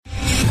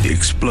The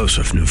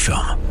explosive new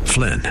film,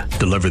 Flynn,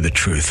 Deliver the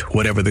Truth,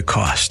 Whatever the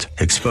Cost,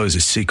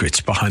 exposes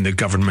secrets behind the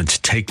government's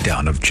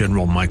takedown of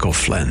General Michael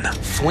Flynn.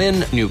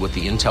 Flynn knew what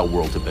the intel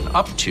world had been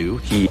up to.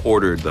 He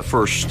ordered the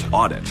first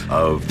audit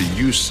of the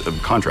use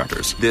of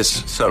contractors.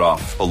 This set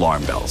off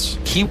alarm bells.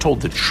 He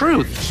told the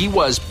truth. He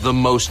was the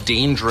most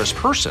dangerous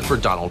person for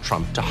Donald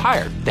Trump to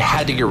hire. They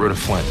had to get rid of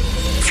Flynn.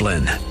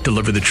 Flynn,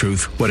 Deliver the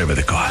Truth, Whatever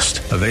the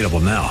Cost. Available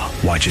now.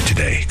 Watch it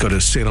today. Go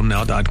to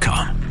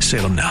salemnow.com.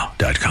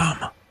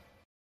 salemnow.com.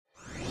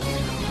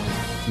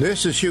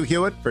 This is Hugh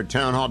Hewitt for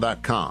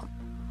townhall.com.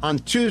 On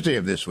Tuesday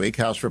of this week,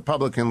 House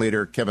Republican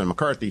leader Kevin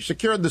McCarthy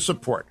secured the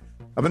support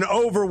of an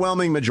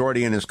overwhelming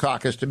majority in his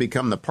caucus to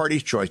become the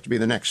party's choice to be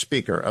the next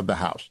Speaker of the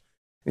House.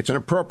 It's an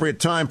appropriate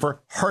time for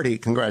hearty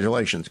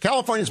congratulations.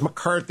 California's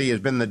McCarthy has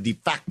been the de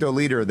facto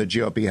leader of the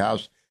GOP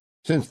House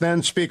since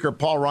then Speaker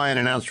Paul Ryan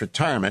announced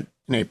retirement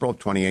in April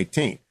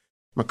 2018.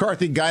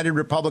 McCarthy guided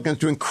Republicans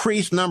to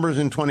increase numbers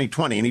in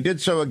 2020, and he did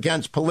so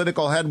against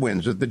political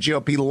headwinds as the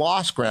GOP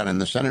lost ground in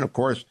the Senate. Of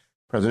course,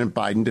 President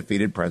Biden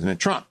defeated President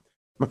Trump.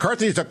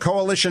 McCarthy is a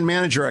coalition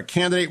manager, a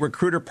candidate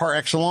recruiter par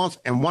excellence,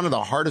 and one of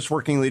the hardest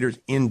working leaders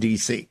in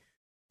D.C.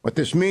 What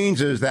this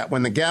means is that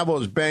when the gavel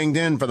is banged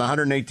in for the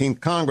 118th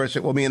Congress,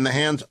 it will be in the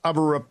hands of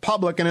a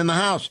Republican in the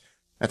House.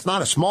 That's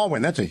not a small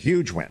win. That's a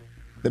huge win.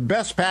 The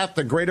best path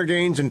to greater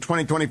gains in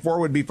 2024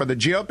 would be for the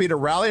GOP to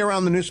rally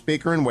around the new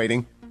Speaker in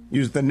waiting,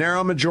 use the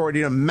narrow majority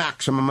to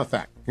maximum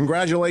effect.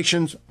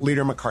 Congratulations,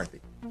 Leader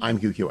McCarthy. I'm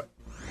Hugh Hewitt.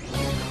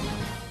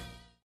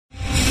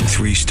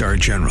 Three-star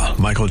General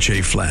Michael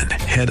J. Flynn,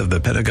 head of the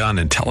Pentagon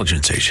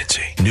Intelligence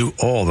Agency, knew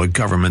all the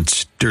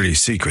government's dirty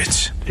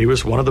secrets. He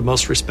was one of the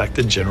most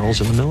respected generals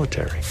in the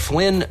military.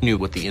 Flynn knew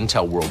what the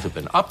intel world had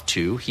been up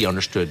to. He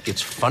understood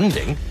its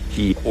funding.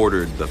 He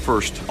ordered the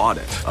first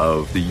audit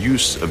of the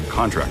use of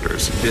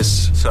contractors.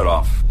 This set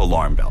off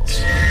alarm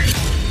bells.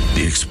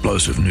 The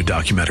explosive new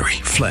documentary,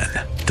 Flynn,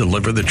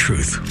 Deliver the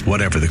Truth,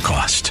 Whatever the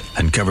Cost,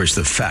 uncovers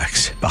the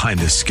facts behind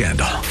this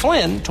scandal.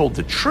 Flynn told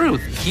the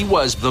truth. He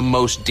was the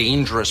most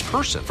dangerous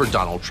person for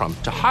Donald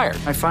Trump to hire.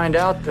 I find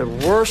out the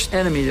worst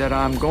enemy that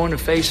I'm going to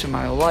face in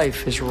my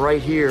life is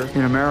right here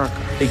in America.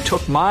 They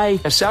took my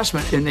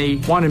assessment and they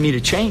wanted me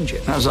to change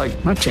it. And I was like,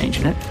 I'm not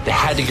changing it. They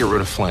had to get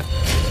rid of Flynn.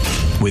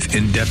 With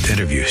in-depth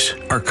interviews,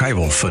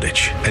 archival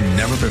footage, and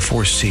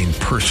never-before-seen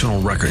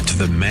personal records of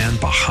the man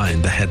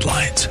behind the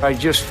headlines. I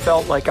just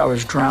felt like I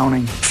was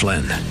drowning.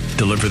 Flynn,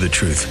 Deliver the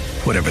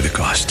Truth, Whatever the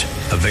Cost.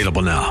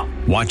 Available now.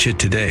 Watch it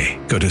today.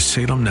 Go to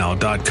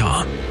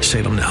salemnow.com.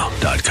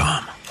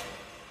 salemnow.com.